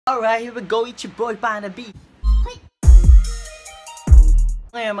Alright, here we go, it's your boy Panabi.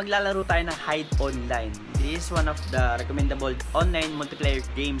 Ngayon, maglalaro tayo ng Hide Online. This is one of the recommendable online multiplayer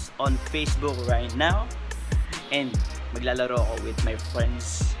games on Facebook right now. And maglalaro ako with my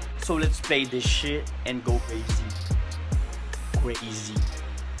friends. So let's play this shit and go crazy. Crazy.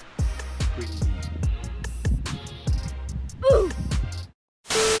 Crazy. Woo!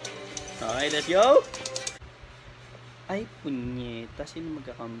 Okay, let's go! Ay, punyeta. Sino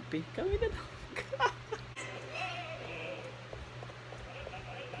magkakampi? Kami na lang.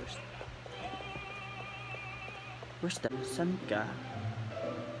 Where's the... San ka?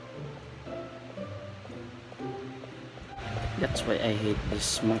 That's why I hate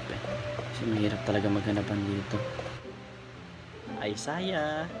this map eh. Kasi mahirap talaga maghanapan dito. Ay,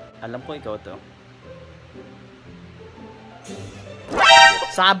 saya. Alam ko ikaw to.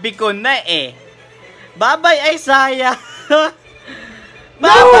 Sabi ko na eh. Bye-bye, Isaiah! Bye-bye!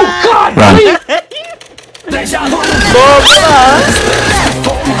 No, God! Boba!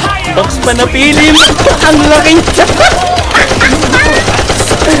 Box pa napili mo! Ang laking tiyan!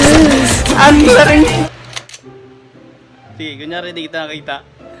 Ang laking... Sige, kunyari di kita nakita.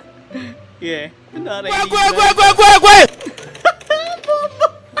 Yeah, kunyari di kita.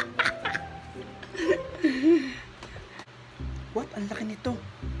 What? Ang laki nito!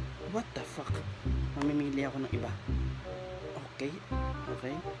 What the fuck? Mamimili ako ng iba. Okay.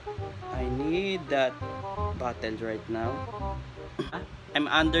 Okay. I need that bottle right now. I'm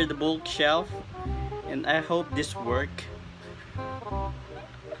under the bookshelf and I hope this work.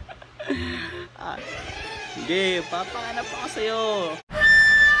 Sige, papahanap ako sa'yo.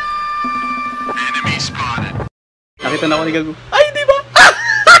 Enemy spotted. Nakita na ako ni Gago. Ay, di ba?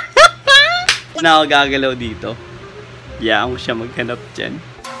 Na ako gagalaw dito. Yaan ko siya maghanap dyan.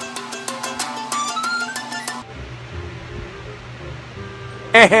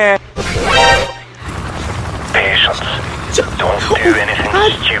 Patience. Don't do anything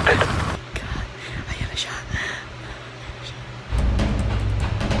stupid. God, ayan na siya.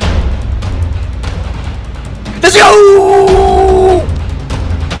 Let's go!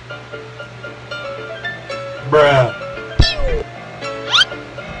 Bruh.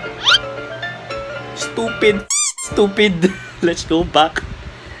 Stupid. Stupid. Let's go back.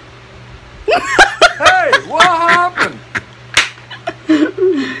 Hey, what happened?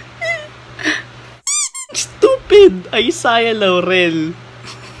 Stupid! Isaiah Laurel.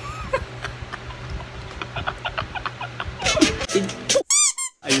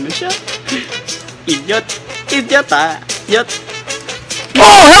 Ayun na siya. Idiot. Idiot ah. Idiot.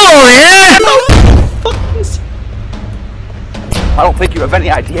 Oh, hell yeah! Fuck. I don't think you have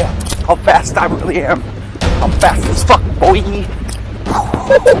any idea how fast I really am. I'm fast as fuck, boy.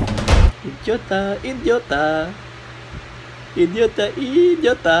 Idiota. Idiota. Idiota,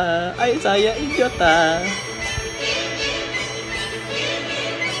 idiota, ay saya idiota.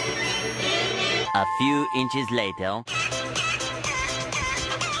 A few inches later.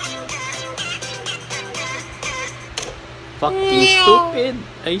 Fucking stupid,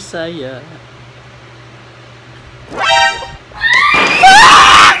 ay saya.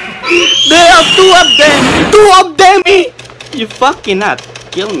 There are two of them! Two of them! You fucking not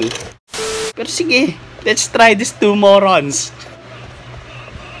kill me. Pero sige. Let's try these two morons.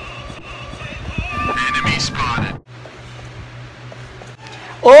 Enemy spotted.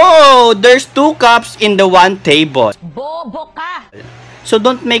 Oh, there's two cups in the one table. Bobo ka! So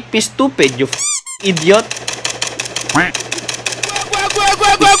don't make me stupid, you idiot.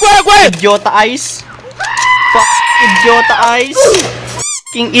 Idiota eyes. Fuck idiota eyes.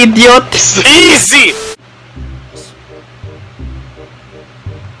 Fucking idiot. Easy!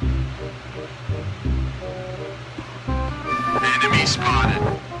 Enemy spotted.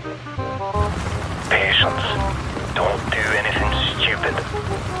 Patience. Don't do anything stupid.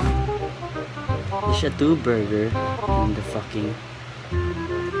 There's a two burger in the fucking...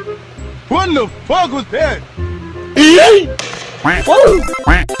 What the fuck was that?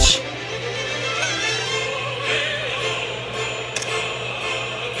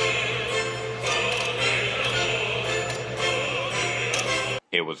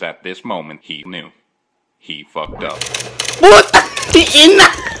 It was at this moment he knew. He fucked up. What? Ina!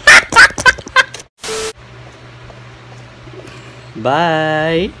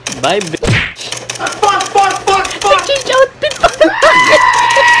 Bye! Bye, bitch! Fuck! Change outfit pa!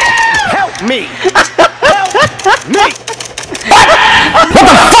 Help me! Help me! What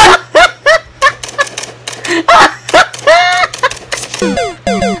the fuck?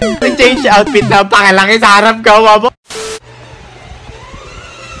 Change outfit na pakalaki sa harap ka, mabo!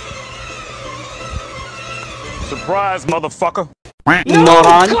 Surprise, motherfucker!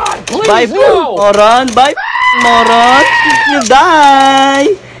 Moron. Bye, moron. Bye, moron. You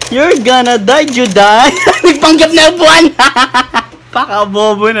die. You're gonna die, Juday. Nagpanggap na buwan.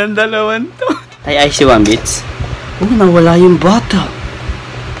 Pakabobo ng dalawan to. Ay, si One Bits. Nawala yung bata.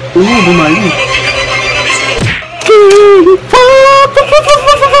 Bumalik.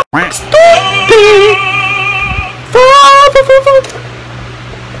 Stupid!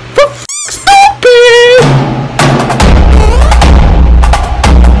 Stupid!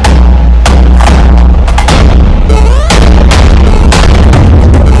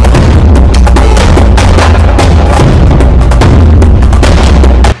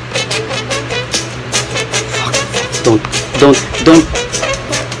 Don't.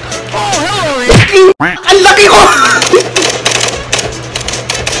 Ang laki ko!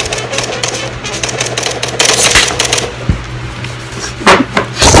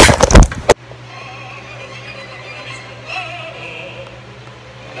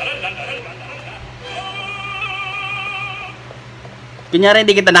 Kunyari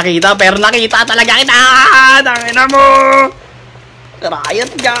hindi kita nakita, pero nakita talaga kita! Tangina mo!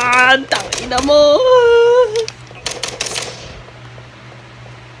 Riot gun! Tangina mo!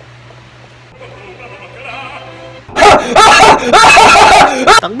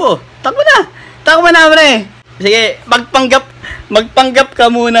 Takbo na, pre! Sige, magpanggap ka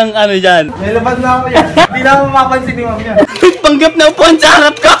munang ano dyan. Nilabas na ako yan. Hindi na ako mapapansin ni Ma'am yan. Magpanggap na upuan sa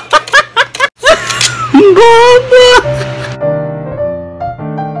harap ko! Baba!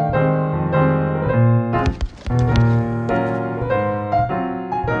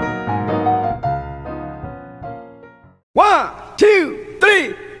 One, two,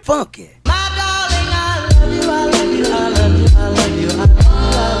 three, funky.